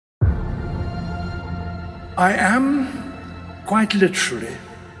I am, quite literally,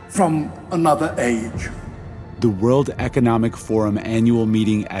 from another age. The World Economic Forum annual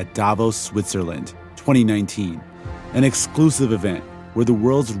meeting at Davos, Switzerland, 2019. An exclusive event where the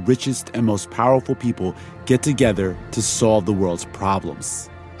world's richest and most powerful people get together to solve the world's problems.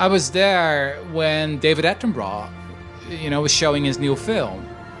 I was there when David Attenborough, was showing his new film.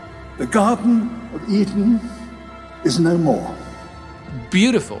 The Garden of Eden is no more.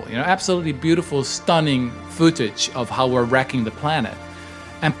 Beautiful, absolutely beautiful, stunning footage of how we're wrecking the planet.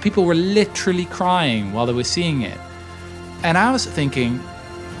 And people were literally crying while they were seeing it. And I was thinking,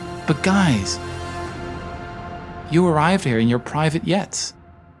 but guys, you arrived here in your private jets.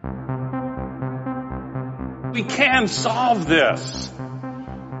 We can solve this,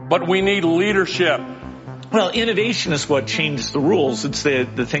 but we need leadership. Well, innovation is what changes the rules. It's the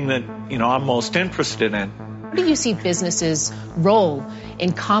thing that, I'm most interested in. How do you see businesses' role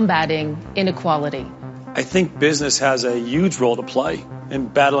in combating inequality? I think business has a huge role to play in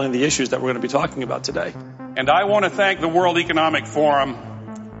battling the issues that we're going to be talking about today. And I want to thank the World Economic Forum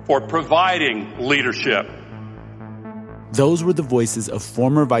for providing leadership. Those were the voices of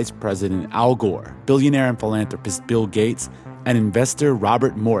former Vice President Al Gore, billionaire and philanthropist Bill Gates, and investor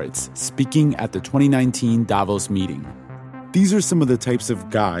Robert Moritz speaking at the 2019 Davos meeting. These are some of the types of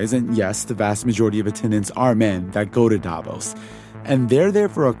guys, and yes, the vast majority of attendants are men, that go to Davos. And they're there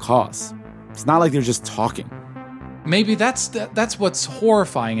for a cause. It's not like they're just talking. Maybe that's what's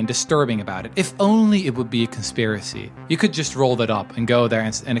horrifying and disturbing about it. If only it would be a conspiracy. You could just roll that up and go there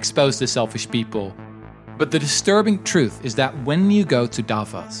and expose the selfish people. But the disturbing truth is that when you go to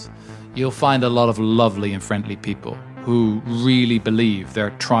Davos, you'll find a lot of lovely and friendly people who really believe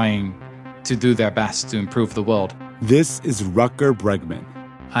they're trying to do their best to improve the world. This is Rutger Bregman.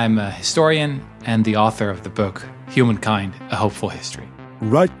 I'm a historian and the author of the book, Humankind, A Hopeful History.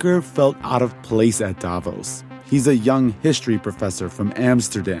 Rutger felt out of place at Davos. He's a young history professor from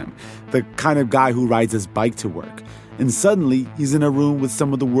Amsterdam, the kind of guy who rides his bike to work. And suddenly, he's in a room with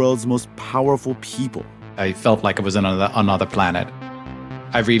some of the world's most powerful people. I felt like I was on another planet.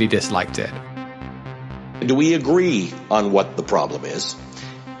 I really disliked it. Do we agree on what the problem is?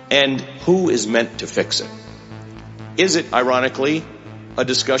 And who is meant to fix it? Is it, ironically, a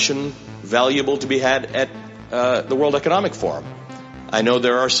discussion valuable to be had at the World Economic Forum? I know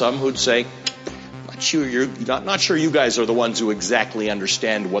there are some who'd say, not sure you guys are the ones who exactly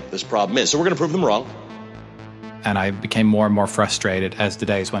understand what this problem is. So we're going to prove them wrong. And I became more and more frustrated as the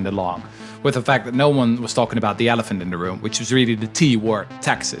days went along with the fact that no one was talking about the elephant in the room, which was really the T word,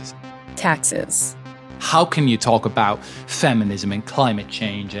 taxes. Taxes. How can you talk about feminism and climate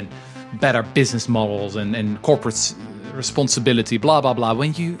change and better business models and corporate responsibility, blah, blah, blah,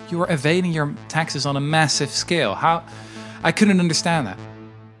 when you are evading your taxes on a massive scale? How? I couldn't understand that.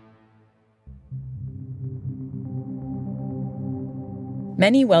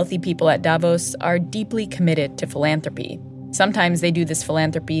 Many wealthy people at Davos are deeply committed to philanthropy. Sometimes they do this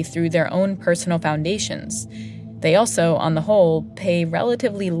philanthropy through their own personal foundations. They also, on the whole, pay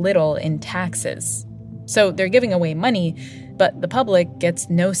relatively little in taxes. So they're giving away money, but the public gets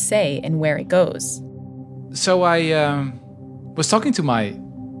no say in where it goes. So I was talking to my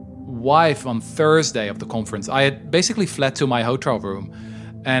wife on Thursday of the conference. I had basically fled to my hotel room.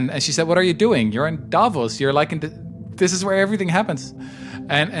 And she said, "What are you doing? You're in Davos. You're like this is where everything happens."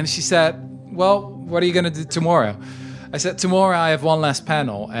 And she said, "Well, what are you going to do tomorrow?" I said, "Tomorrow I have one last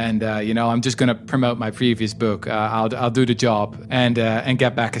panel, and I'm just going to promote my previous book. I'll do the job and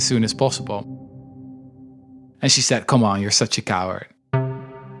get back as soon as possible." And she said, "Come on, you're such a coward.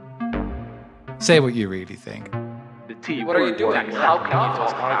 Say what you really think." What are you doing? How can you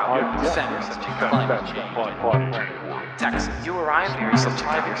talk about climate change? Taxes. You arrived here. You're such a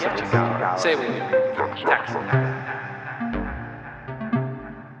coward. Say what you think. Taxes.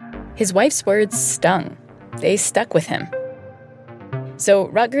 His wife's words stung. They stuck with him. So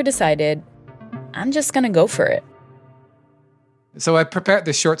Rutger decided, I'm just going to go for it. So I prepared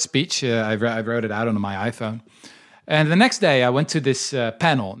this short speech. I wrote it out on my iPhone. And the next day I went to this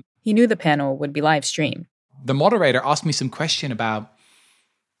panel. He knew the panel would be live streamed. The moderator asked me some question about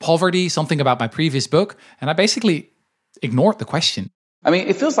poverty, something about my previous book, and I basically ignored the question. I mean,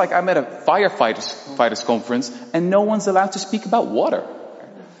 it feels like I'm at a firefighters conference and no one's allowed to speak about water.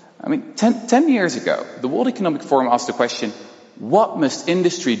 I mean, 10 years ago, the World Economic Forum asked the question, what must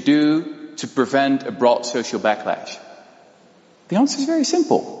industry do to prevent a broad social backlash? The answer is very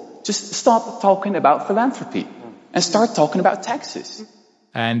simple. Just start talking about philanthropy and start talking about taxes.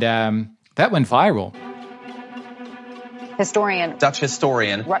 And that went viral. Dutch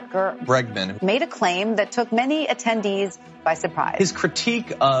historian Rutger Bregman made a claim that took many attendees by surprise. His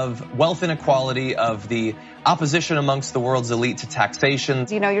critique of wealth inequality, of the opposition amongst the world's elite to taxation.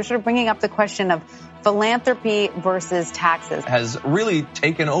 You know, you're sort of bringing up the question of philanthropy versus taxes. Has really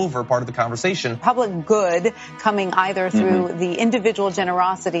taken over part of the conversation. Public good coming either through the individual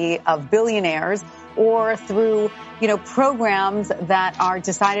generosity of billionaires or through, you know, programs that are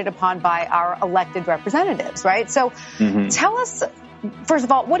decided upon by our elected representatives, right? So tell us, first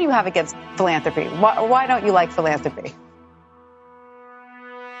of all, what do you have against philanthropy? Why don't you like philanthropy?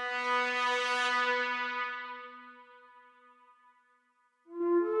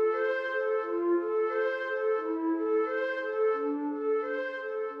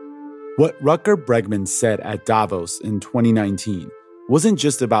 What Rutger Bregman said at Davos in 2019 wasn't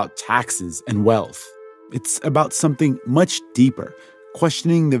just about taxes and wealth. It's about something much deeper,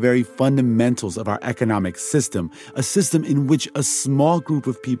 questioning the very fundamentals of our economic system, a system in which a small group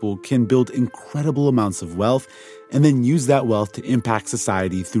of people can build incredible amounts of wealth and then use that wealth to impact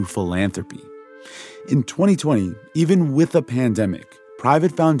society through philanthropy. In 2020, even with a pandemic,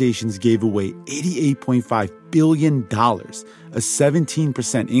 private foundations gave away $88.5 billion, a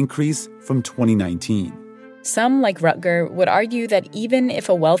 17% increase from 2019. Some, like Rutger, would argue that even if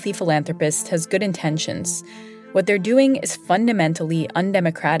a wealthy philanthropist has good intentions, what they're doing is fundamentally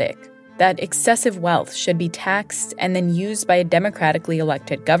undemocratic, that excessive wealth should be taxed and then used by a democratically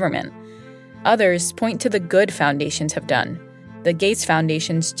elected government. Others point to the good foundations have done, the Gates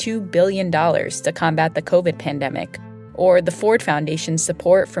Foundation's $2 billion to combat the COVID pandemic, or the Ford Foundation's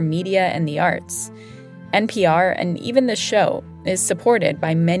support for media and the arts. NPR and even the show is supported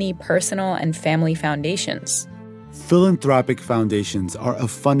by many personal and family foundations. Philanthropic foundations are a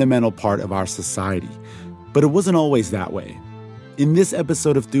fundamental part of our society, but it wasn't always that way. In this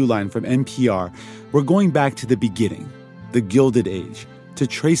episode of Throughline from NPR, we're going back to the beginning, the Gilded Age, to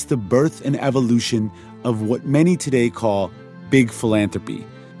trace the birth and evolution of what many today call big philanthropy,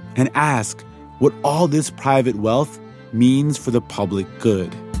 and ask what all this private wealth means for the public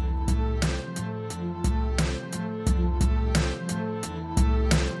good.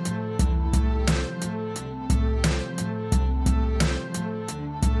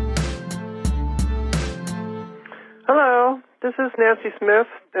 Hello, this is Nancy Smith,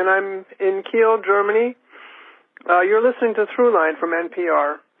 and I'm in Kiel, Germany. You're listening to Throughline from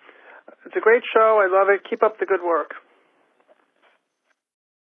NPR. It's a great show. I love it. Keep up the good work.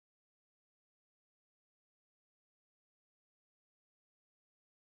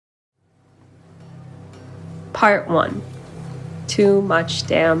 Part 1. Too much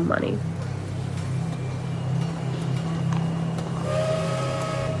damn money.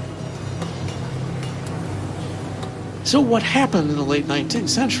 So what happened in the late 19th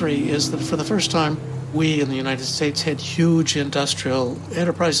century is that for the first time, we in the United States had huge industrial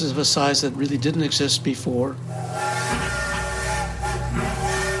enterprises of a size that really didn't exist before.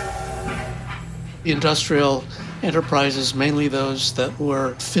 Industrial enterprises, mainly those that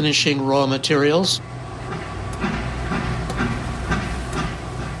were finishing raw materials.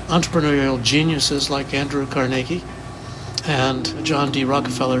 Entrepreneurial geniuses like Andrew Carnegie and John D.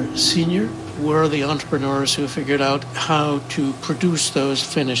 Rockefeller Sr. were the entrepreneurs who figured out how to produce those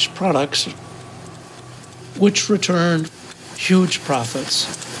finished products, which returned huge profits.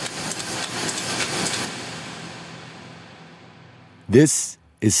 This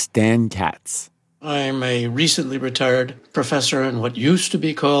is Stan Katz. I'm a recently retired professor in what used to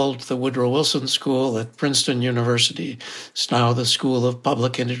be called the Woodrow Wilson School at Princeton University. It's now the School of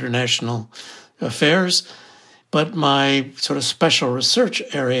Public and International Affairs. But my sort of special research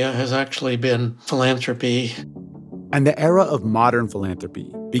area has actually been philanthropy. And the era of modern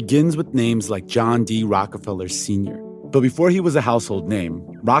philanthropy begins with names like John D. Rockefeller Sr. But before he was a household name,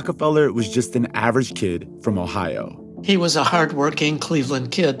 Rockefeller was just an average kid from Ohio. He was a hardworking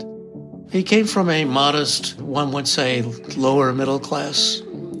Cleveland kid. He came from a modest, one would say, lower middle class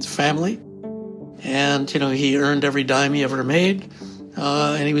family. And, he earned every dime he ever made.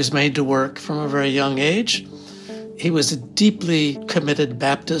 And he was made to work from a very young age. He was a deeply committed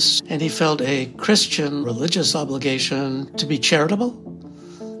Baptist, and he felt a Christian religious obligation to be charitable.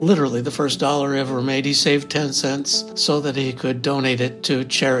 Literally, the first dollar ever made, he saved 10 cents so that he could donate it to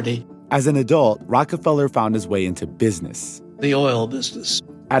charity. As an adult, Rockefeller found his way into business. The oil business.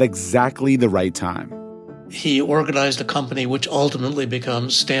 At exactly the right time. He organized a company which ultimately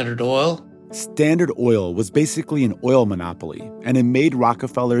becomes Standard Oil. Standard Oil was basically an oil monopoly, and it made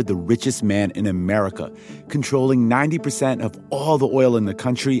Rockefeller the richest man in America, controlling 90% of all the oil in the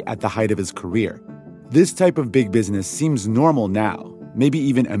country at the height of his career. This type of big business seems normal now, maybe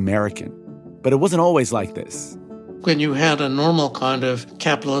even American. But it wasn't always like this. When you had a normal kind of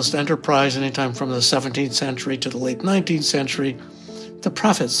capitalist enterprise anytime from the 17th century to the late 19th century, the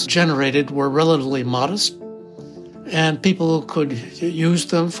profits generated were relatively modest, and people could use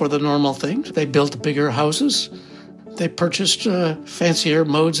them for the normal things. They built bigger houses. They purchased fancier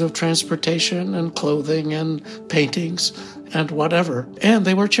modes of transportation and clothing and paintings and whatever, and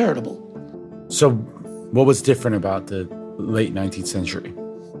they were charitable. So what was different about the late 19th century?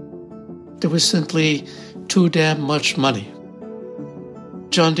 There was simply too damn much money.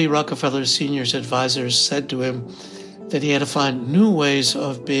 John D. Rockefeller Sr.'s advisors said to him that he had to find new ways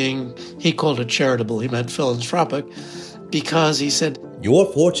of being, he called it charitable, he meant philanthropic, because he said, "Your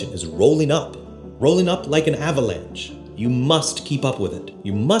fortune is rolling up like an avalanche. You must keep up with it.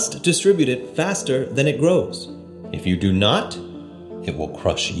 You must distribute it faster than it grows. If you do not, it will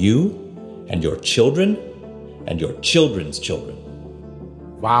crush you and your children and your children's children."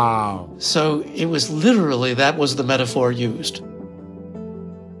 Wow. So it was literally, that was the metaphor used.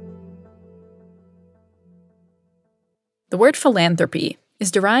 The word philanthropy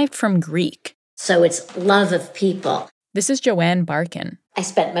is derived from Greek. So it's love of people. This is Joanne Barkin. I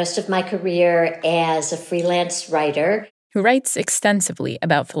spent most of my career as a freelance writer who writes extensively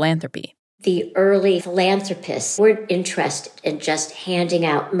about philanthropy. The early philanthropists weren't interested in just handing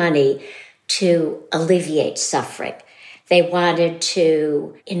out money to alleviate suffering. They wanted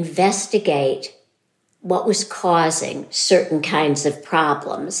to investigate what was causing certain kinds of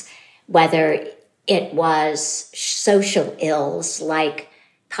problems, whether it was social ills like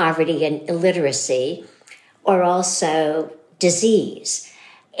poverty and illiteracy, or also disease.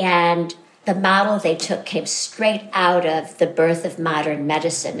 And the model they took came straight out of the birth of modern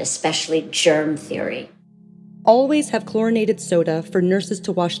medicine, especially germ theory. Always have chlorinated soda for nurses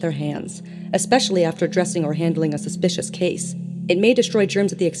to wash their hands, especially after dressing or handling a suspicious case. It may destroy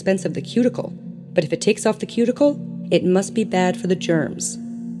germs at the expense of the cuticle, but if it takes off the cuticle, it must be bad for the germs.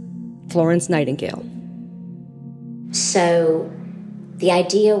 Florence Nightingale. So the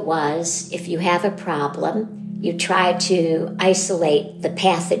idea was, if you have a problem, you try to isolate the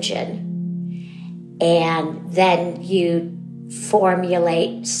pathogen, and then you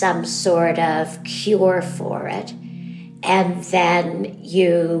formulate some sort of cure for it, and then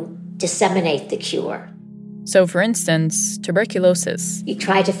you disseminate the cure. So, for instance, tuberculosis. You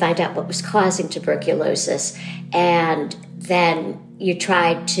tried to find out what was causing tuberculosis, and then you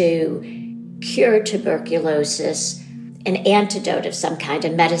tried to cure tuberculosis, an antidote of some kind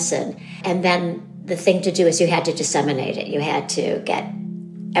of medicine, and then the thing to do is you had to disseminate it. You had to get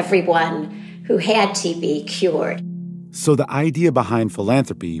everyone who had TB cured. So the idea behind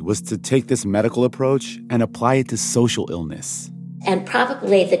philanthropy was to take this medical approach and apply it to social illness. And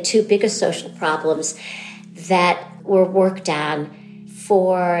probably the two biggest social problems that were worked on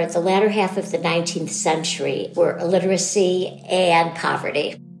for the latter half of the 19th century were illiteracy and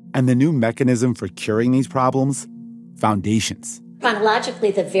poverty. And the new mechanism for curing these problems? Foundations.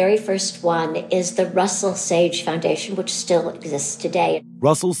 Chronologically, the very first one is the Russell Sage Foundation, which still exists today.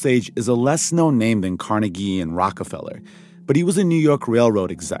 Russell Sage is a less-known name than Carnegie and Rockefeller, but he was a New York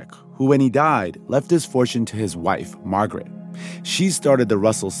Railroad exec who, when he died, left his fortune to his wife, Margaret. She started the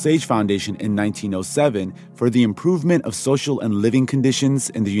Russell Sage Foundation in 1907 for the improvement of social and living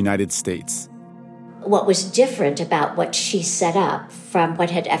conditions in the United States. What was different about what she set up from what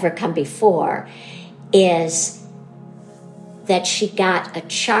had ever come before is that she got a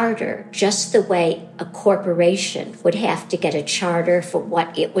charter just the way a corporation would have to get a charter for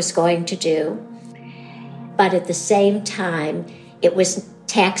what it was going to do. But at the same time, it was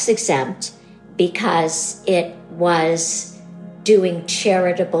tax exempt because it was doing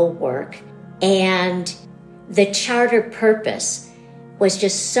charitable work. And the charter purpose was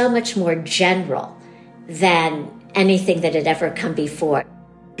just so much more general than anything that had ever come before.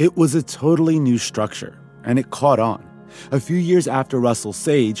 It was a totally new structure, and it caught on. A few years after Russell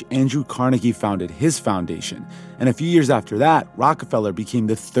Sage, Andrew Carnegie founded his foundation. And a few years after that, Rockefeller became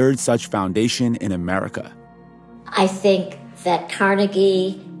the third such foundation in America. I think that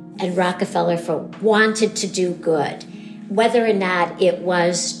Carnegie and Rockefeller wanted to do good. Whether or not it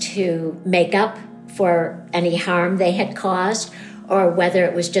was to make up for any harm they had caused, or whether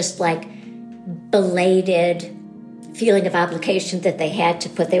it was just like belated feeling of obligation that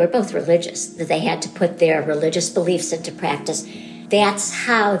they were both religious, that they had to put their religious beliefs into practice. That's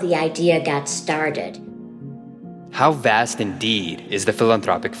how the idea got started. How vast indeed is the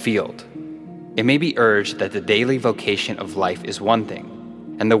philanthropic field. It may be urged that the daily vocation of life is one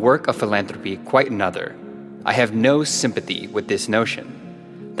thing, and the work of philanthropy quite another. I have no sympathy with this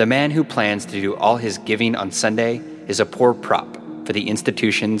notion. The man who plans to do all his giving on Sunday is a poor prop for the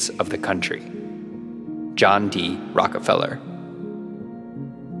institutions of the country. John D. Rockefeller.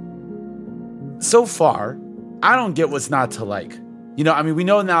 So far, I don't get what's not to like. You know, I mean, we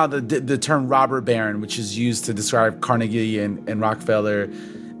know now the term robber baron, which is used to describe Carnegie and Rockefeller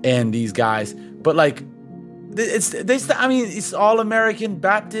and these guys. But like, it's all American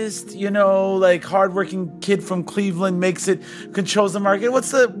Baptist, you know, like hardworking kid from Cleveland controls the market.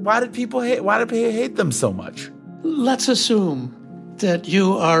 Why did people hate them so much? Let's assume that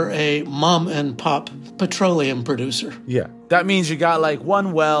you are a mom and pop petroleum producer. Yeah. That means you got like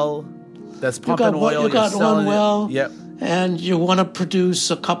one well that's pumping oil. You got one well. Yep. And you want to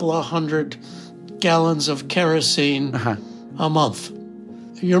produce a couple of 100 gallons of kerosene a month.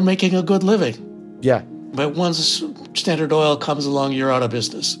 You're making a good living. Yeah. But once Standard Oil comes along, you're out of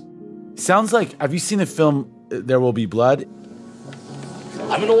business. Sounds like, have you seen the film There Will Be Blood?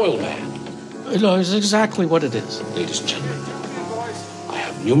 I'm an oil man. No, it's exactly what it is. Ladies and gentlemen, I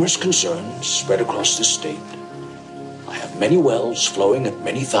have numerous concerns spread across this state. I have many wells flowing at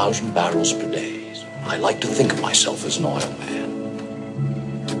many thousand barrels per day. I like to think of myself as an oil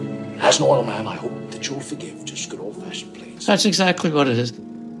man. As an oil man, I hope that you'll forgive just good old-fashioned plays. That's exactly what it is.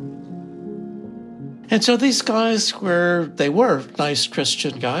 And so these guys were nice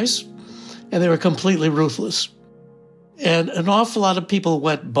Christian guys, and they were completely ruthless. And an awful lot of people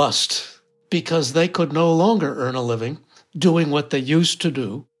went bust because they could no longer earn a living doing what they used to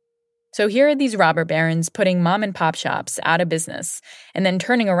do. So here are these robber barons putting mom and pop shops out of business and then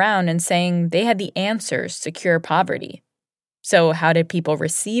turning around and saying they had the answers to cure poverty. So how did people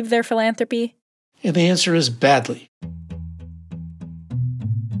receive their philanthropy? And the answer is badly.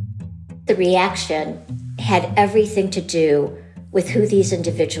 The reaction had everything to do with who these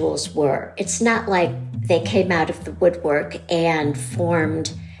individuals were. It's not like they came out of the woodwork and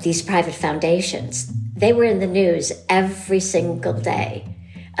formed these private foundations. They were in the news every single day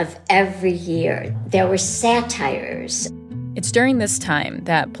of every year. There were satires. It's during this time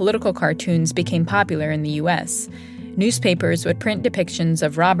that political cartoons became popular in the U.S. Newspapers would print depictions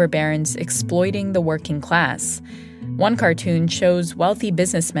of robber barons exploiting the working class. One cartoon shows wealthy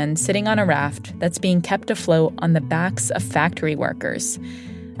businessmen sitting on a raft that's being kept afloat on the backs of factory workers.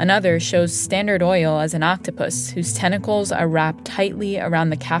 Another shows Standard Oil as an octopus whose tentacles are wrapped tightly around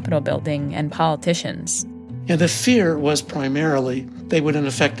the Capitol building and politicians. And the fear was primarily they would, in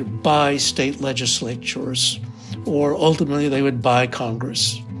effect, buy state legislatures, or ultimately they would buy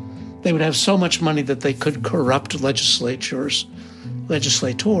Congress. They would have so much money that they could corrupt legislators,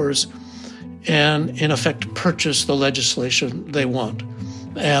 and, in effect, purchase the legislation they want.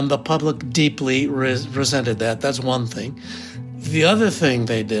 And the public deeply resented that. That's one thing. The other thing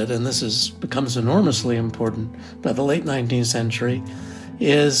they did, and this becomes enormously important by the late 19th century,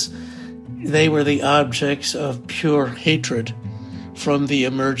 is they were the objects of pure hatred from the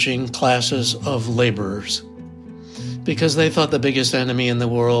emerging classes of laborers, because they thought the biggest enemy in the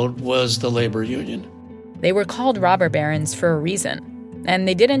world was the labor union. They were called robber barons for a reason, and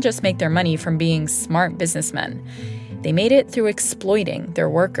they didn't just make their money from being smart businessmen. They made it through exploiting their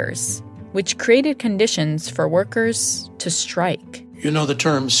workers, which created conditions for workers to strike. You know the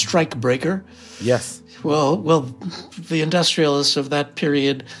term strike breaker? Yes. Well, the industrialists of that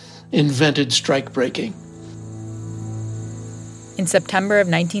period invented strike breaking. In September of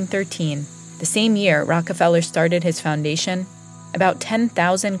 1913, the same year Rockefeller started his foundation, about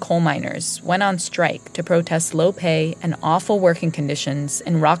 10,000 coal miners went on strike to protest low pay and awful working conditions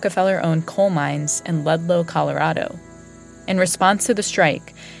in Rockefeller-owned coal mines in Ludlow, Colorado. In response to the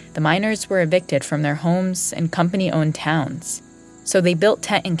strike, the miners were evicted from their homes and company-owned towns. So they built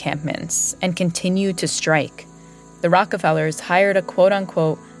tent encampments and continued to strike. The Rockefellers hired a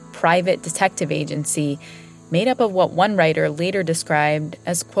quote-unquote private detective agency made up of what one writer later described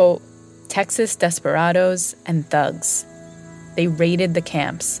as, quote, Texas desperados and thugs. They raided the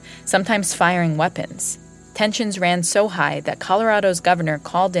camps, sometimes firing weapons. Tensions ran so high that Colorado's governor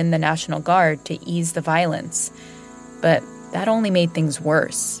called in the National Guard to ease the violence. But that only made things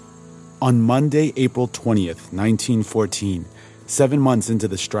worse. On Monday, April 20th, 1914, 7 months into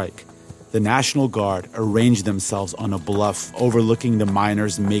the strike, the National Guard arranged themselves on a bluff overlooking the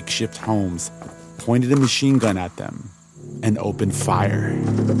miners' makeshift homes, pointed a machine gun at them, and opened fire.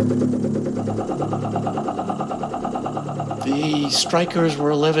 The strikers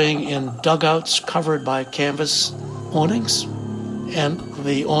were living in dugouts covered by canvas awnings, and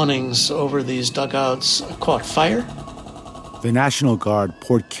the awnings over these dugouts caught fire. The National Guard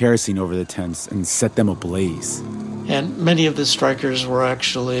poured kerosene over the tents and set them ablaze. And many of the strikers were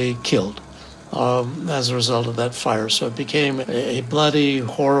actually killed as a result of that fire. So it became a bloody,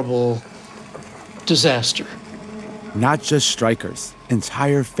 horrible disaster. Not just strikers.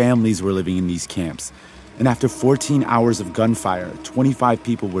 Entire families were living in these camps. And after 14 hours of gunfire, 25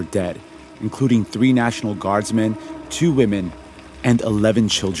 people were dead, including 3 National Guardsmen, 2 women, and 11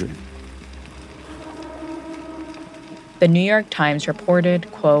 children. The New York Times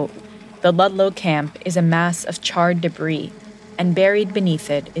reported, quote, "The Ludlow camp is a mass of charred debris, and buried beneath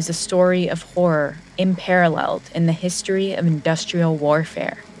it is a story of horror unparalleled in the history of industrial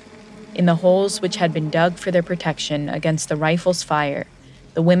warfare. In the holes which had been dug for their protection against the rifle's fire,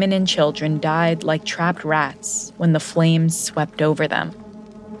 the women and children died like trapped rats when the flames swept over them."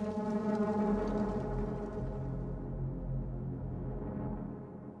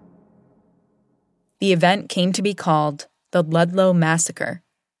 The event came to be called the Ludlow Massacre,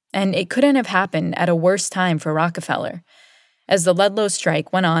 and it couldn't have happened at a worse time for Rockefeller, as the Ludlow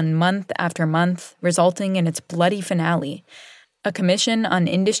strike went on month after month, resulting in its bloody finale. A commission on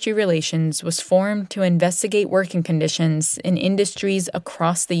industry relations was formed to investigate working conditions in industries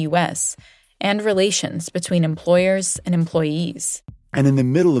across the U.S. and relations between employers and employees. And in the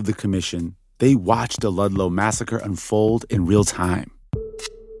middle of the commission, they watched the Ludlow Massacre unfold in real time.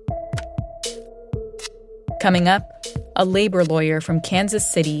 Coming up, a labor lawyer from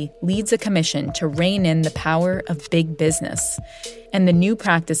Kansas City leads a commission to rein in the power of big business, and the new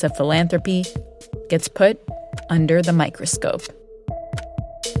practice of philanthropy gets put under the microscope.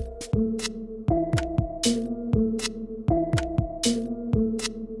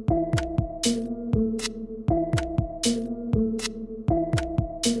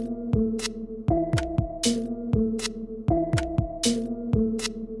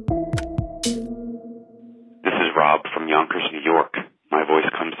 Rob from Yonkers, New York. My voice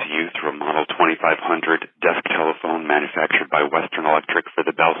comes to you through a Model 2500 desk telephone manufactured by Western Electric for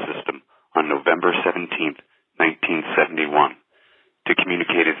the Bell system on November 17th, 1971. To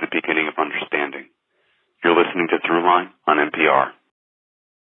communicate is the beginning of understanding. You're listening to Throughline on NPR.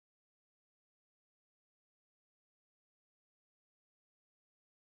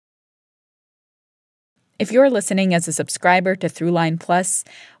 If you're listening as a subscriber to Throughline Plus,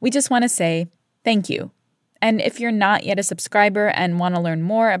 we just want to say thank you. And if you're not yet a subscriber and want to learn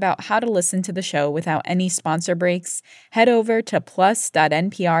more about how to listen to the show without any sponsor breaks, head over to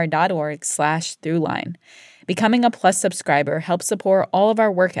plus.npr.org/Throughline. Becoming a Plus subscriber helps support all of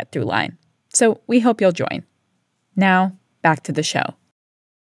our work at Throughline. So we hope you'll join. Now, back to the show.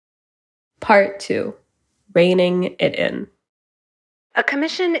 Part 2. Reining it in. A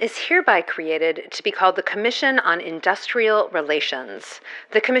commission is hereby created to be called the Commission on Industrial Relations.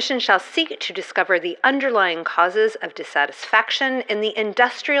 The commission shall seek to discover the underlying causes of dissatisfaction in the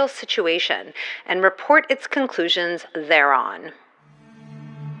industrial situation and report its conclusions thereon.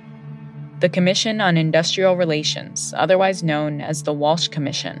 The Commission on Industrial Relations, otherwise known as the Walsh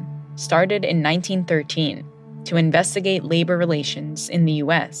Commission, started in 1913 to investigate labor relations in the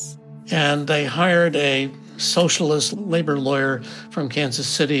U.S. And they hired a socialist labor lawyer from Kansas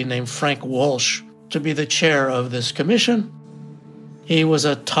City named Frank Walsh to be the chair of this commission. He was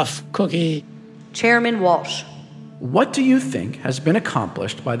a tough cookie. Chairman Walsh. What do you think has been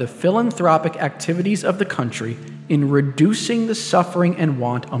accomplished by the philanthropic activities of the country in reducing the suffering and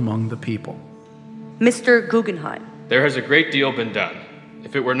want among the people? Mr. Guggenheim. There has a great deal been done.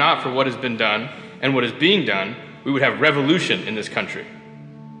 If it were not for what has been done and what is being done, we would have revolution in this country.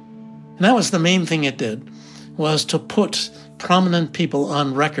 And that was the main thing it did, was to put prominent people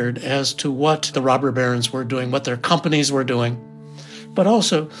on record as to what the robber barons were doing, what their companies were doing, but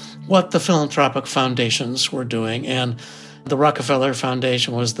also what the philanthropic foundations were doing. And the Rockefeller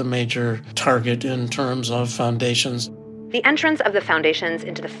Foundation was the major target in terms of foundations. The entrance of the foundations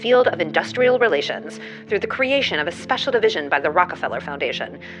into the field of industrial relations through the creation of a special division by the Rockefeller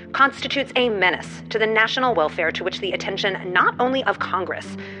Foundation constitutes a menace to the national welfare to which the attention not only of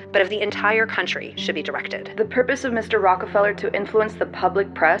Congress, but of the entire country should be directed. The purpose of Mr. Rockefeller to influence the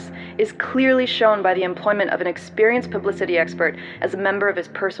public press is clearly shown by the employment of an experienced publicity expert as a member of his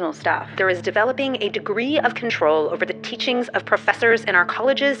personal staff. There is developing a degree of control over the teachings of professors in our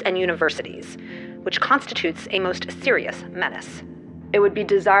colleges and universities, which constitutes a most serious menace. It would be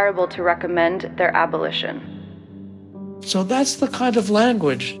desirable to recommend their abolition. So that's the kind of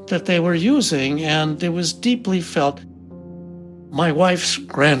language that they were using, and it was deeply felt. My wife's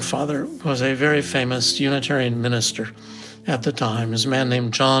grandfather was a very famous Unitarian minister at the time. He was a man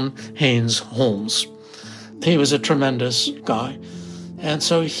named John Haynes Holmes. He was a tremendous guy. And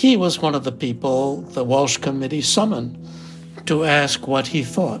so he was one of the people the Walsh Committee summoned to ask what he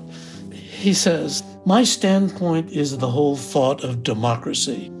thought. He says, "My standpoint is the whole thought of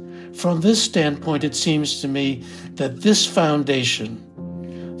democracy. From this standpoint, it seems to me that this foundation,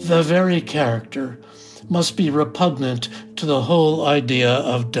 the very character, must be repugnant to the whole idea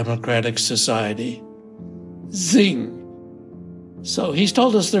of democratic society." Zing. So he's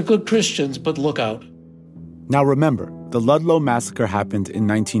told us they're good Christians, but look out. Now remember, the Ludlow Massacre happened in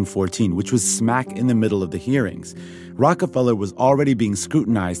 1914, which was smack in the middle of the hearings. Rockefeller was already being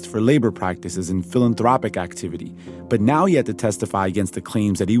scrutinized for labor practices and philanthropic activity, but now he had to testify against the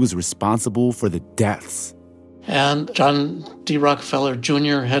claims that he was responsible for the deaths. And John D. Rockefeller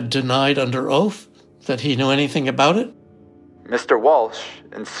Jr. had denied under oath that he knew anything about it. Mr. Walsh,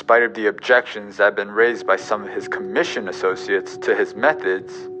 in spite of the objections that had been raised by some of his commission associates to his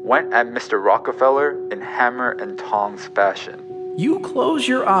methods, went at Mr. Rockefeller in hammer and tongs fashion. You close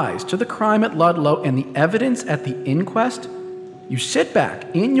your eyes to the crime at Ludlow and the evidence at the inquest. You sit back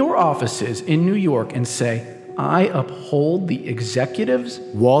in your offices in New York and say, I uphold the executives.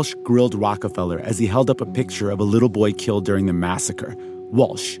 Walsh grilled Rockefeller as he held up a picture of a little boy killed during the massacre.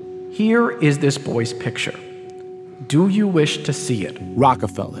 Walsh. Here is this boy's picture. Do you wish to see it?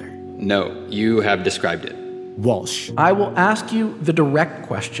 Rockefeller. No, you have described it. Walsh. I will ask you the direct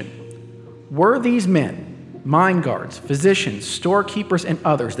question. Were these men, mine guards, physicians, storekeepers, and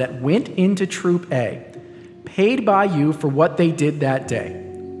others that went into Troop A paid by you for what they did that day?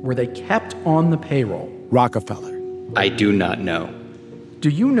 Were they kept on the payroll? Rockefeller. I do not know. Do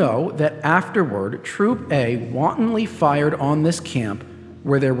you know that afterward, Troop A wantonly fired on this camp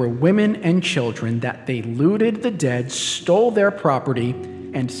where there were women and children, that they looted the dead, stole their property,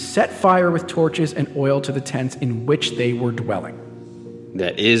 and set fire with torches and oil to the tents in which they were dwelling?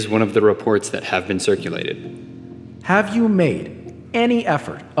 That is one of the reports that have been circulated. Have you made any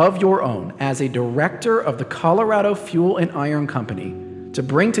effort of your own as a director of the Colorado Fuel and Iron Company to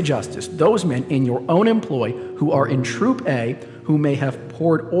bring to justice those men in your own employ who are in Troop A who may have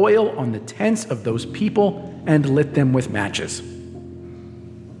poured oil on the tents of those people and lit them with matches?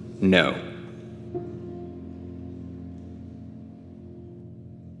 No.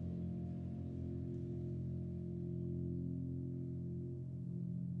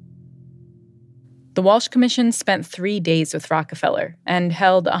 The Walsh Commission spent 3 days with Rockefeller and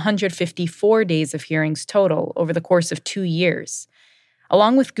held 154 days of hearings total over the course of 2 years.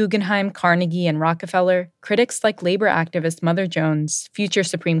 Along with Guggenheim, Carnegie, and Rockefeller, critics like labor activist Mother Jones, future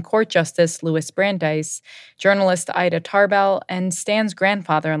Supreme Court Justice Louis Brandeis, journalist Ida Tarbell, and Stan's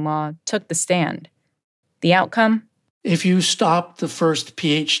grandfather-in-law took the stand. The outcome? If you stopped the first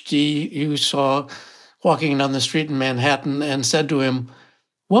PhD you saw walking down the street in Manhattan and said to him,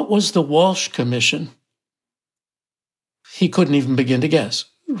 "What was the Walsh Commission?" he couldn't even begin to guess,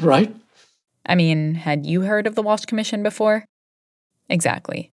 right? I mean, had you heard of the Walsh Commission before?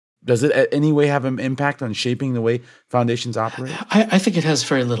 Exactly. Does it in any way have an impact on shaping the way foundations operate? I think it has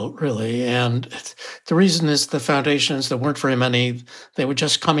very little, really. And the reason is the foundations, there weren't very many. They were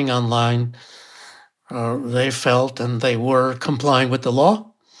just coming online. They felt and they were complying with the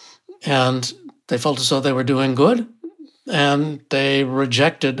law. And they felt as though they were doing good. And they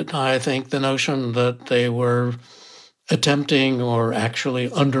rejected, I think, the notion that they were attempting or actually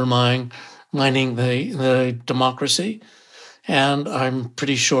undermining the democracy. And I'm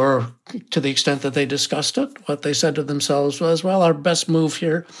pretty sure, to the extent that they discussed it, what they said to themselves was, well, our best move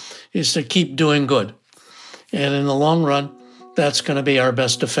here is to keep doing good. And in the long run, that's going to be our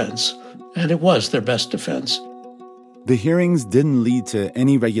best defense. And it was their best defense. The hearings didn't lead to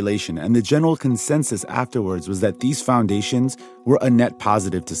any regulation, and the general consensus afterwards was that these foundations were a net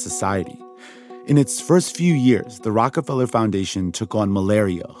positive to society. In its first few years, the Rockefeller Foundation took on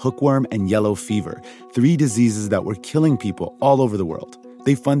malaria, hookworm, and yellow fever, 3 diseases that were killing people all over the world.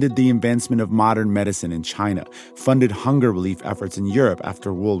 They funded the advancement of modern medicine in China, funded hunger relief efforts in Europe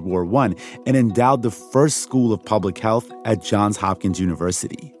after World War I, and endowed the first school of public health at Johns Hopkins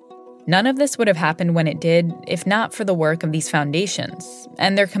University. None of this would have happened when it did if not for the work of these foundations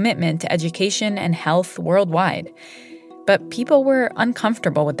and their commitment to education and health worldwide. But people were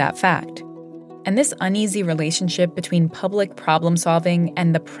uncomfortable with that fact. And this uneasy relationship between public problem-solving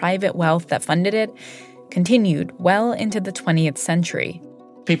and the private wealth that funded it continued well into the 20th century.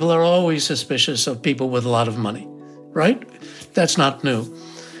 People are always suspicious of people with a lot of money, right? That's not new.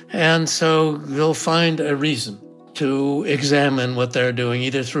 And so they'll find a reason to examine what they're doing,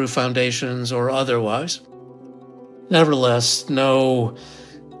 either through foundations or otherwise. Nevertheless, no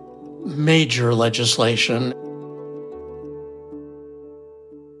major legislation.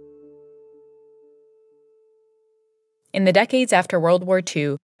 In the decades after World War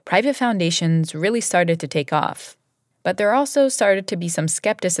II, private foundations really started to take off. But there also started to be some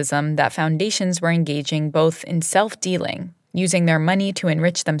skepticism that foundations were engaging both in self-dealing, using their money to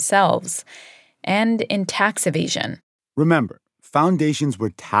enrich themselves, and in tax evasion. Remember, foundations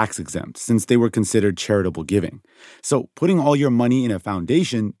were tax-exempt since they were considered charitable giving. So putting all your money in a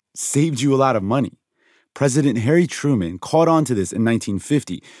foundation saved you a lot of money. President Harry Truman caught on to this in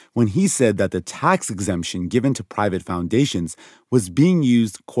 1950 when he said that the tax exemption given to private foundations was being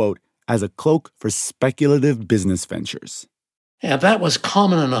used, quote, as a cloak for speculative business ventures. And that was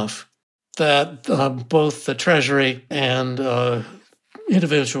common enough that both the Treasury and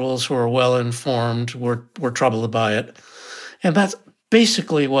individuals who were well-informed were troubled by it. And that's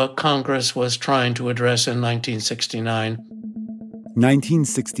basically what Congress was trying to address in 1969.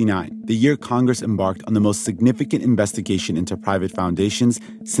 1969, the year Congress embarked on the most significant investigation into private foundations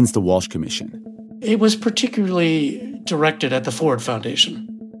since the Walsh Commission. It was particularly directed at the Ford Foundation.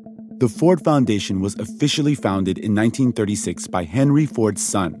 The Ford Foundation was officially founded in 1936 by Henry Ford's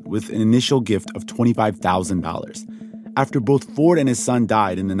son with an initial gift of $25,000. After both Ford and his son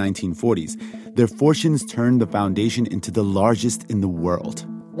died in the 1940s, their fortunes turned the foundation into the largest in the world.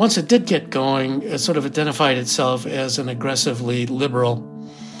 Once it did get going, it sort of identified itself as an aggressively liberal,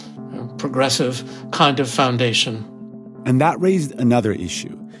 progressive kind of foundation. And that raised another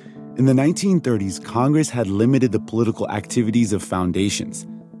issue. In the 1930s, Congress had limited the political activities of foundations.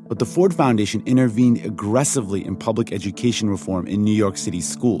 But the Ford Foundation intervened aggressively in public education reform in New York City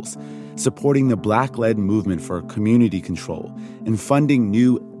schools, supporting the Black-led movement for community control and funding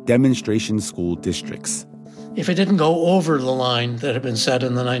new demonstration school districts. If it didn't go over the line that had been set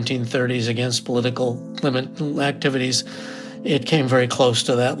in the 1930s against political limit activities, it came very close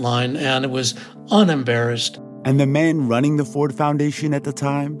to that line, and it was unembarrassed. And the man running the Ford Foundation at the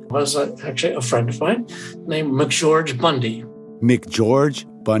time was actually a friend of mine named McGeorge Bundy. McGeorge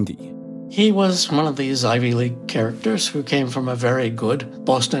Bundy. He was one of these Ivy League characters who came from a very good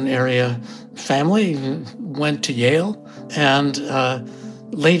Boston area family, went to Yale, and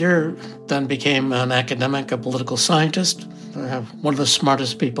later then became an academic, a political scientist, one of the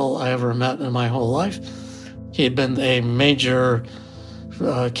smartest people I ever met in my whole life. He had been a major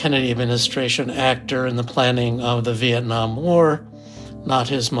Kennedy administration actor in the planning of the Vietnam War. Not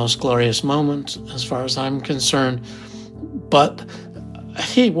his most glorious moment, as far as I'm concerned, but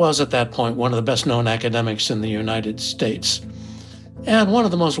he was at that point one of the best-known academics in the United States and one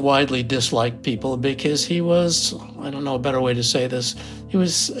of the most widely disliked people because he was, I don't know a better way to say this, he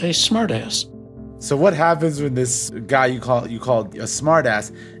was a smartass. So what happens when this guy you called a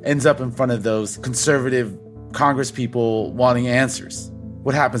smartass ends up in front of those conservative Congress people wanting answers?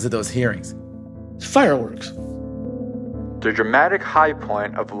 What happens at those hearings? Fireworks. The dramatic high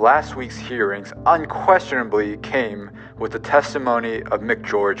point of last week's hearings unquestionably came with the testimony of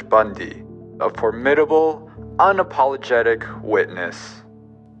McGeorge Bundy, a formidable, unapologetic witness.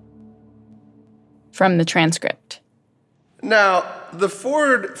 From the transcript. Now, the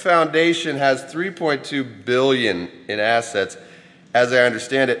Ford Foundation has $3.2 billion in assets, as I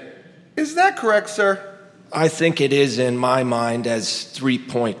understand it. Is that correct, sir? I think it is in my mind as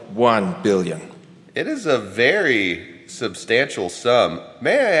 $3.1 billion. It is a very substantial sum.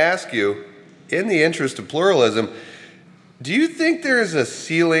 May I ask you, in the interest of pluralism, do you think there is a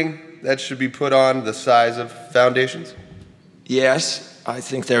ceiling that should be put on the size of foundations? Yes, I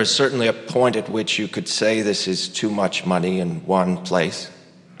think there is certainly a point at which you could say this is too much money in one place.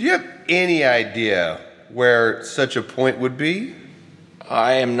 Do you have any idea where such a point would be?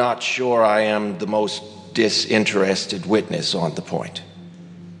 I am not sure I am the most disinterested witness on the point.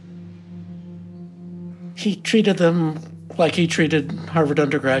 He treated them like he treated Harvard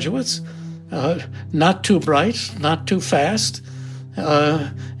undergraduates, not too bright, not too fast,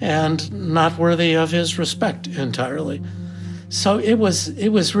 and not worthy of his respect entirely. So it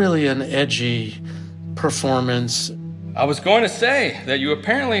was really an edgy performance. I was going to say that you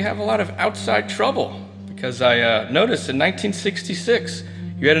apparently have a lot of outside trouble, because I noticed in 1966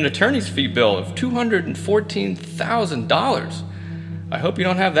 you had an attorney's fee bill of $214,000. I hope you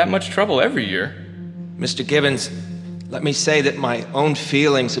don't have that much trouble every year. Mr. Gibbons, let me say that my own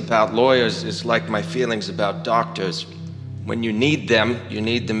feelings about lawyers is like my feelings about doctors. When you need them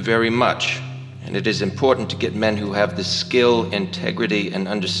very much. And it is important to get men who have the skill, integrity, and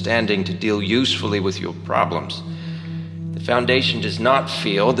understanding to deal usefully with your problems. The Foundation does not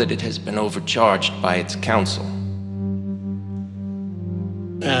feel that it has been overcharged by its counsel.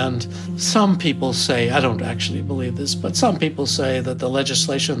 And some people say, I don't actually believe this, but some people say that the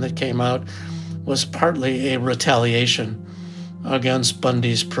legislation that came out was partly a retaliation against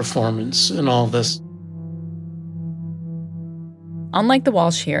Bundy's performance in all this. Unlike the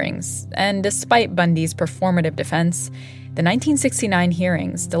Walsh hearings, and despite Bundy's performative defense, the 1969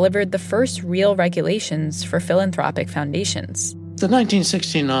 hearings delivered the first real regulations for philanthropic foundations. The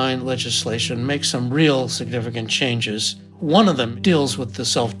 1969 legislation makes some real significant changes. One of them deals with the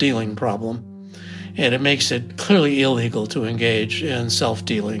self-dealing problem, and it makes it clearly illegal to engage in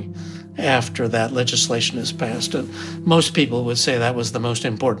self-dealing. after that legislation is passed. And most people would say that was the most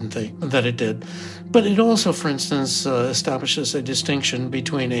important thing that it did. But it also, for instance, establishes a distinction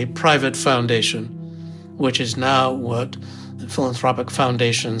between a private foundation, which is now what philanthropic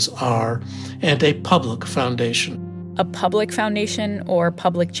foundations are, and a public foundation. A public foundation or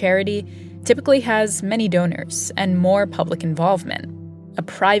public charity typically has many donors and more public involvement. A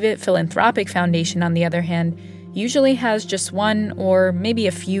private philanthropic foundation, on the other hand, usually has just one or maybe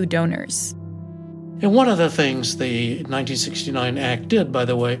a few donors. And one of the things the 1969 Act did, by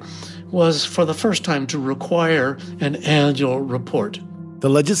the way, was for the first time to require an annual report. The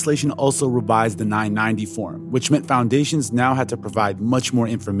legislation also revised the 990 form, which meant foundations now had to provide much more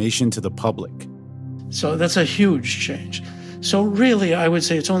information to the public. So that's a huge change. So really, I would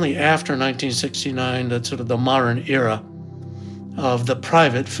say it's only after 1969 that sort of the modern era of the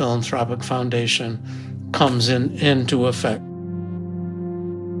private philanthropic foundation comes into effect.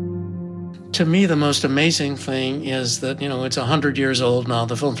 To me, the most amazing thing is that, it's 100 years old now,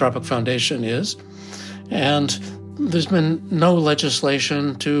 the Philanthropic Foundation is, and there's been no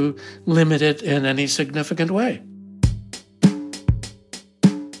legislation to limit it in any significant way.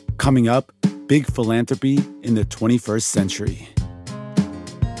 Coming up, big philanthropy in the 21st century.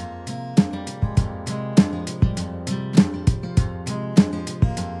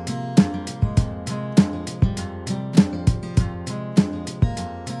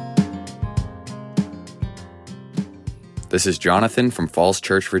 This is Jonathan from Falls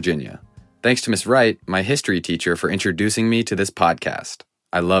Church, Virginia. Thanks to Miss Wright, my history teacher, for introducing me to this podcast.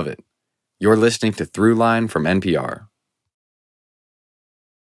 I love it. You're listening to Throughline from NPR.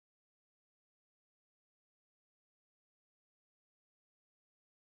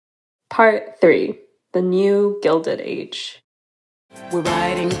 Part 3. The New Gilded Age. We're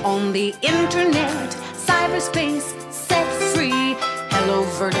riding on the internet, cyberspace, set free. Hello,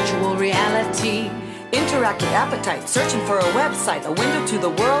 virtual reality. Interactive appetite, searching for a website, a window to the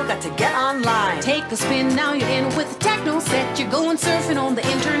world, got to get online. Take a spin, now you're in with the techno set. You're going surfing on the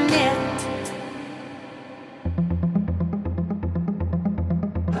internet.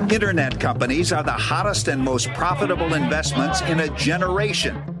 Internet companies are the hottest and most profitable investments in a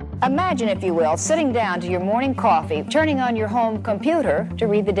generation. Imagine, if you will, sitting down to your morning coffee, turning on your home computer to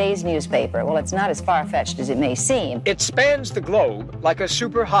read the day's newspaper. Well, it's not as far-fetched as it may seem. It spans the globe like a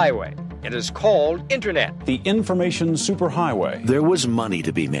superhighway. It is called Internet. The information superhighway. There was money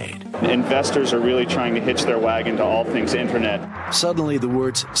to be made. Investors are really trying to hitch their wagon to all things Internet. Suddenly, the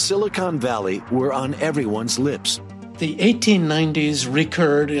words Silicon Valley were on everyone's lips. The 1890s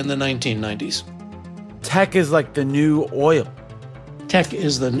recurred in the 1990s. Tech is like the new oil. Tech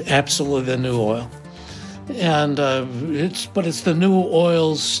is absolutely the new oil. And it's the new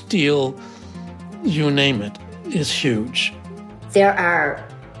oil, steel, you name it, is huge. There are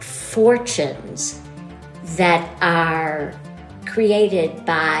fortunes that are created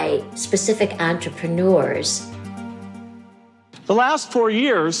by specific entrepreneurs. The last 4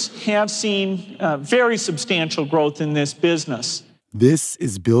 years have seen very substantial growth in this business. This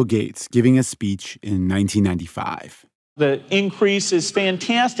is Bill Gates giving a speech in 1995. The increase is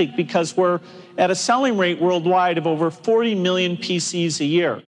fantastic because we're at a selling rate worldwide of over 40 million PCs a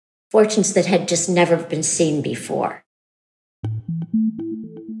year. Fortunes that had just never been seen before.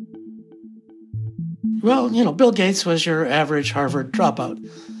 Well, Bill Gates was your average Harvard dropout.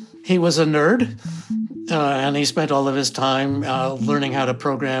 He was a nerd, and he spent all of his time learning how to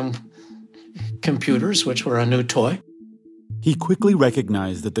program computers, which were a new toy. He quickly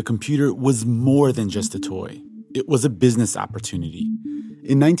recognized that the computer was more than just a toy. It was a business opportunity.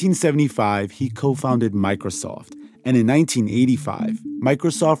 In 1975, he co-founded Microsoft, and in 1985,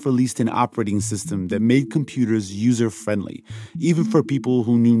 Microsoft released an operating system that made computers user-friendly, even for people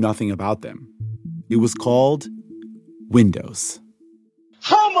who knew nothing about them. It was called Windows.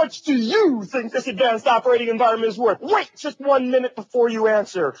 How much do you think this advanced operating environment is worth? Wait just 1 minute before you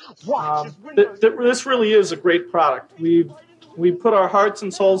answer. Watch. This really is a greght product. We put our hearts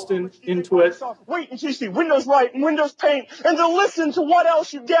and souls into it. Wait until you see Windows Light and Windows Paint, and to listen to what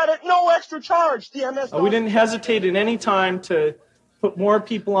else you get at no extra charge. The MS. We didn't hesitate at any time to put more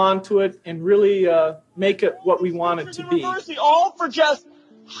people onto it and really make it what we want it to be. All for just,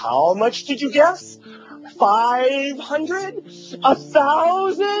 how much did you guess? 500?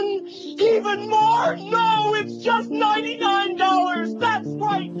 1,000? Even more? No, it's just $99. That's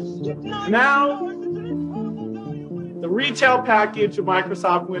right. Now, the retail package of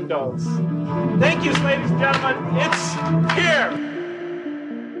Microsoft Windows. Thank you, ladies and gentlemen. It's here.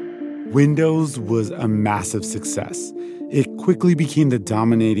 Windows was a massive success. It quickly became the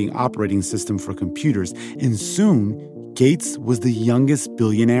dominating operating system for computers, and soon, Gates was the youngest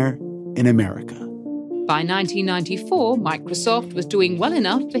billionaire in America. By 1994, Microsoft was doing well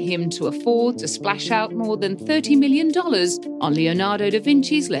enough for him to afford to splash out more than $30 million on Leonardo da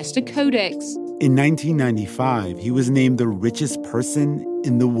Vinci's Leicester Codex. In 1995, he was named the richest person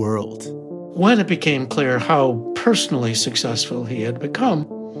in the world. When it became clear how personally successful he had become,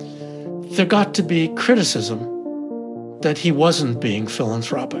 there got to be criticism that he wasn't being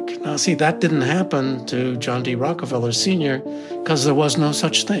philanthropic. Now, see, that didn't happen to John D. Rockefeller Sr. because there was no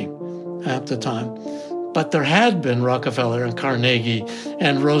such thing at the time. But there had been Rockefeller and Carnegie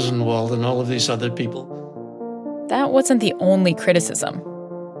and Rosenwald and all of these other people. That wasn't the only criticism.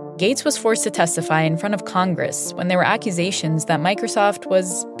 Gates was forced to testify in front of Congress when there were accusations that Microsoft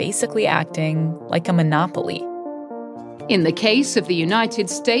was basically acting like a monopoly. In the case of the United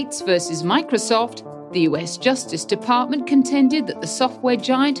States versus Microsoft, the U.S. Justice Department contended that the software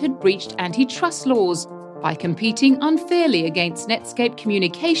giant had breached antitrust laws by competing unfairly against Netscape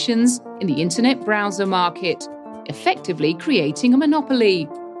Communications in the internet browser market, effectively creating a monopoly.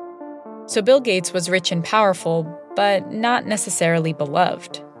 So Bill Gates was rich and powerful, but not necessarily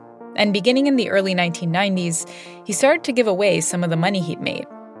beloved. And beginning in the early 1990s, he started to give away some of the money he'd made.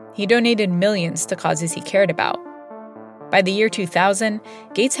 He donated millions to causes he cared about. By the year 2000,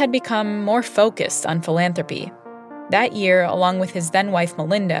 Gates had become more focused on philanthropy. That year, along with his then-wife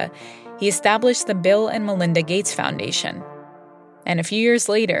Melinda, he established the Bill and Melinda Gates Foundation. And a few years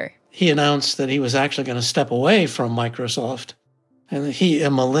later, he announced that he was actually going to step away from Microsoft, and that he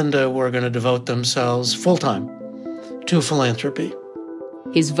and Melinda were going to devote themselves full-time to philanthropy.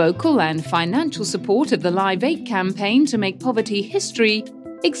 His vocal and financial support of the Live 8 campaign to make poverty history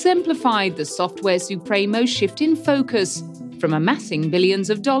exemplified the software supremo's shift in focus from amassing billions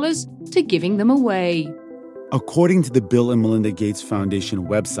of dollars to giving them away. According to the Bill and Melinda Gates Foundation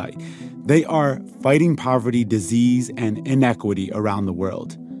website, they are fighting poverty, disease, and inequity around the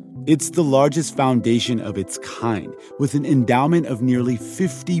world. It's the largest foundation of its kind, with an endowment of nearly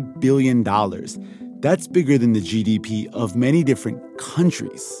 $50 billion. That's bigger than the GDP of many different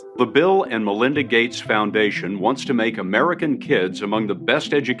countries. The Bill and Melinda Gates Foundation wants to make American kids among the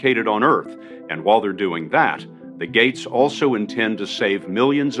best educated on Earth. And while they're doing that, the Gates also intend to save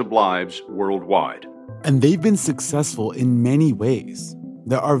millions of lives worldwide. And they've been successful in many ways.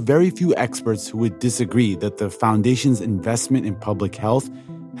 There are very few experts who would disagree that the foundation's investment in public health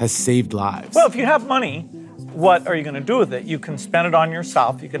has saved lives. Well, if you have money, what are you going to do with it? You can spend it on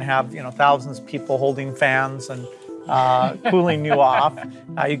yourself. You can have, thousands of people holding fans and cooling you off.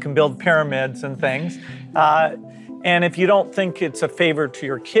 You can build pyramids and things. And if you don't think it's a favor to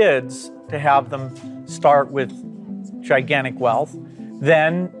your kids to have them start with gigantic wealth,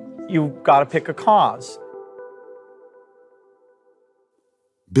 then you've got to pick a cause.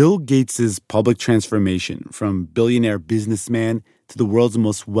 Bill Gates' public transformation from billionaire businessman to the world's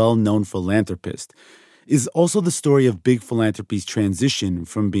most well-known philanthropist is also the story of big philanthropy's transition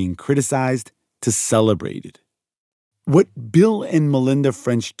from being criticized to celebrated. What Bill and Melinda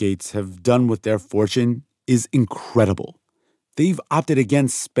French Gates have done with their fortune is incredible. They've opted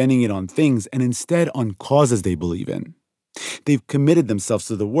against spending it on things and instead on causes they believe in. They've committed themselves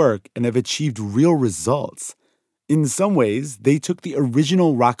to the work and have achieved real results. In some ways, they took the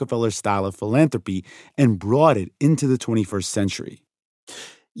original Rockefeller style of philanthropy and brought it into the 21st century.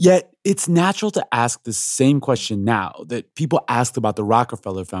 Yet, it's natural to ask the same question now that people asked about the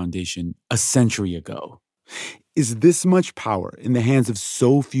Rockefeller Foundation a century ago. Is this much power in the hands of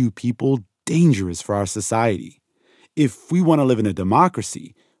so few people dangerous for our society? If we want to live in a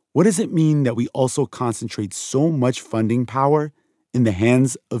democracy, what does it mean that we also concentrate so much funding power in the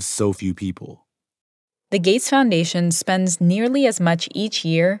hands of so few people? The Gates Foundation spends nearly as much each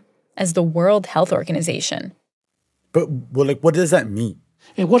year as the World Health Organization. But what does that mean?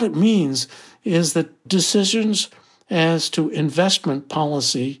 And what it means is that decisions as to investment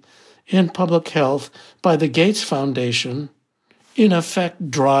policy in public health by the Gates Foundation, in effect,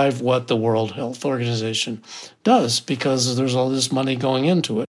 drive what the World Health Organization does because there's all this money going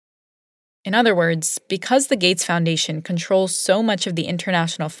into it. In other words, because the Gates Foundation controls so much of the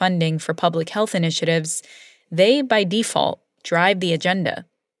international funding for public health initiatives, they, by default, drive the agenda.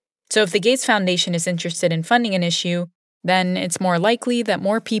 So if the Gates Foundation is interested in funding an issue, then it's more likely that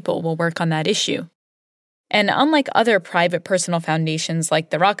more people will work on that issue. And unlike other private personal foundations like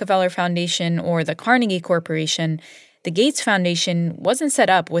the Rockefeller Foundation or the Carnegie Corporation, the Gates Foundation wasn't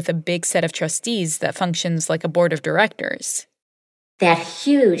set up with a big set of trustees that functions like a board of directors. That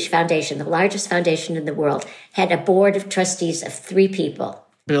huge foundation, the largest foundation in the world, had a board of trustees of 3 people.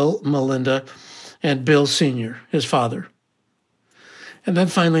 Bill, Melinda, and Bill Sr., his father. And then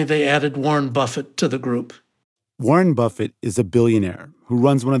finally they added Warren Buffett to the group. Warren Buffett is a billionaire who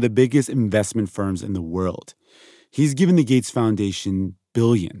runs one of the biggest investment firms in the world. He's given the Gates Foundation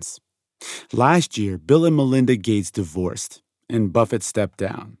billions. Last year, Bill and Melinda Gates divorced, and Buffett stepped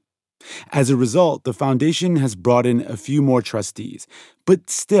down. As a result, the foundation has brought in a few more trustees.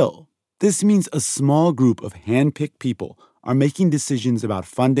 But still, this means a small group of hand-picked people are making decisions about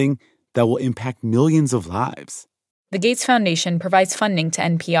funding that will impact millions of lives. The Gates Foundation provides funding to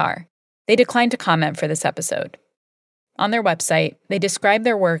NPR. They declined to comment for this episode. On their website, they describe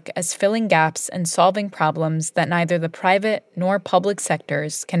their work as filling gaps and solving problems that neither the private nor public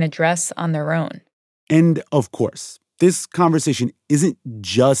sectors can address on their own. And, of course, this conversation isn't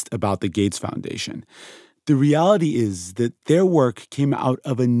just about the Gates Foundation. The reality is that their work came out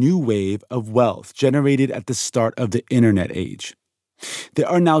of a new wave of wealth generated at the start of the internet age. There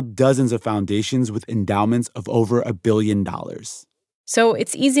are now dozens of foundations with endowments of over $1 billion. So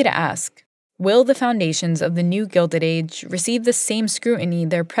it's easy to ask, will the foundations of the new Gilded Age receive the same scrutiny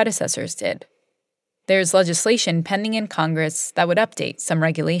their predecessors did? There's legislation pending in Congress that would update some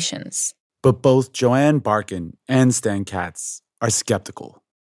regulations. But both Joanne Barkin and Stan Katz are skeptical.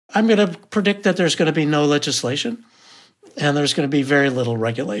 I'm going to predict that there's going to be no legislation, and there's going to be very little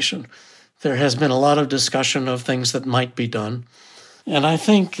regulation. There has been a lot of discussion of things that might be done. And I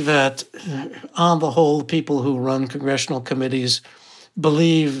think that, on the whole, people who run congressional committees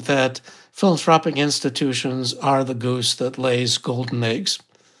believe that philanthropic institutions are the goose that lays golden eggs.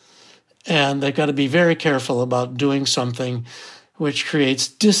 And they've got to be very careful about doing something which creates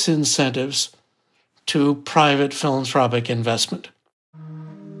disincentives to private philanthropic investment.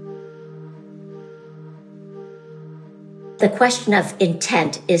 The question of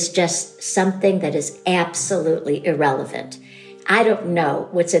intent is just something that is absolutely irrelevant. I don't know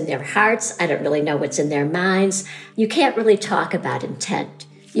what's in their hearts. I don't really know what's in their minds. You can't really talk about intent.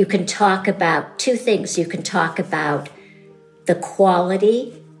 You can talk about two things. You can talk about the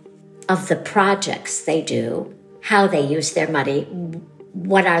quality of the projects they do, how they use their money,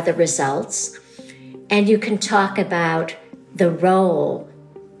 what are the results. And you can talk about the role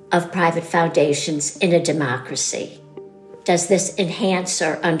of private foundations in a democracy. Does this enhance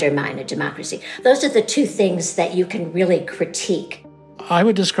or undermine a democracy? Those are the two things that you can really critique. I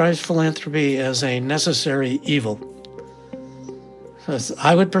would describe philanthropy as a necessary evil.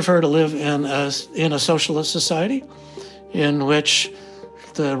 I would prefer to live in a socialist society in which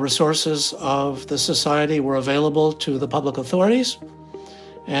the resources of the society were available to the public authorities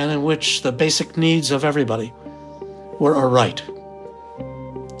and in which the basic needs of everybody were a right.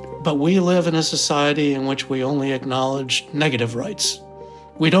 But we live in a society in which we only acknowledge negative rights.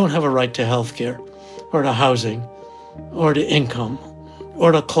 We don't have a right to health care, or to housing, or to income,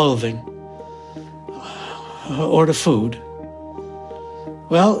 or to clothing, or to food.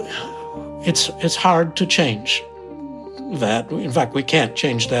 Well, it's hard to change that. In fact, we can't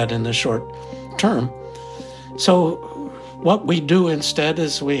change that in the short term. So what we do instead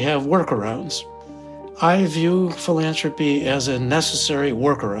is we have workarounds. I view philanthropy as a necessary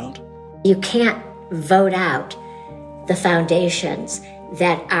workaround. You can't vote out the foundations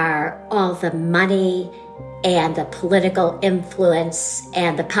that are all the money and the political influence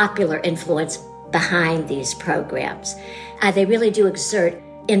and the popular influence behind these programs. They really do exert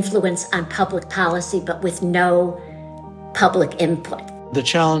influence on public policy, but with no public input. The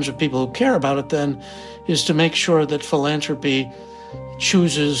challenge of people who care about it then is to make sure that philanthropy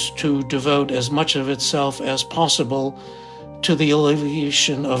chooses to devote as much of itself as possible to the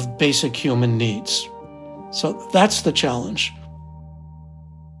alleviation of basic human needs. So that's the challenge.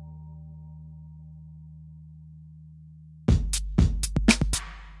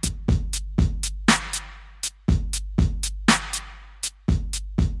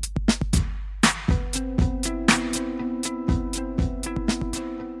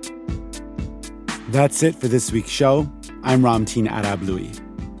 That's it for this week's show. I'm Ramtin Arablouei.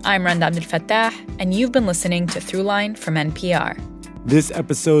 I'm Randa Abdel-Fattah, and you've been listening to Throughline from NPR. This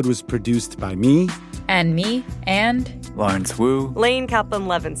episode was produced by me. And me, and... Lawrence Wu. Lane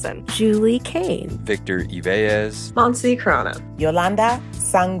Kaplan-Levinson. Julie Kane. Victor Yvellez. Monsi Krana. Yolanda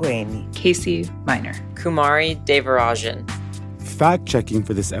Sangweni. Casey Minor. Kumari Devarajan. Fact-checking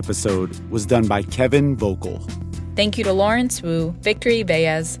for this episode was done by Kevin Vogel. Thank you to Lawrence Wu, Victor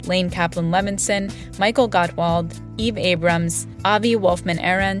Yvellez, Lane Kaplan-Levinson, Michael Gottwald, Eve Abrams, Avi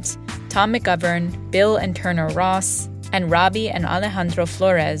Wolfman-Arendt, Tom McGovern, Bill and Turner Ross, and Robbie and Alejandro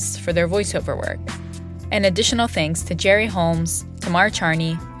Flores for their voiceover work. And additional thanks to Jerry Holmes, Tamar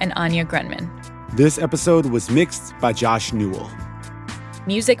Charney, and Anya Grunman. This episode was mixed by Josh Newell.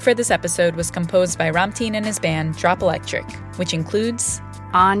 Music for this episode was composed by Ramtin and his band Drop Electric, which includes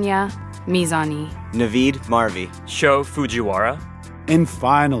Anya, Mizani, Naveed Marvi, Sho Fujiwara. And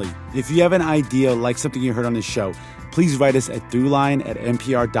finally, if you have an idea like something you heard on the show, please write us at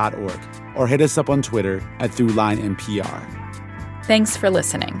throughline@npr.org or hit us up on Twitter at ThroughlineNPR. Thanks for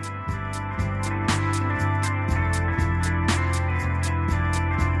listening.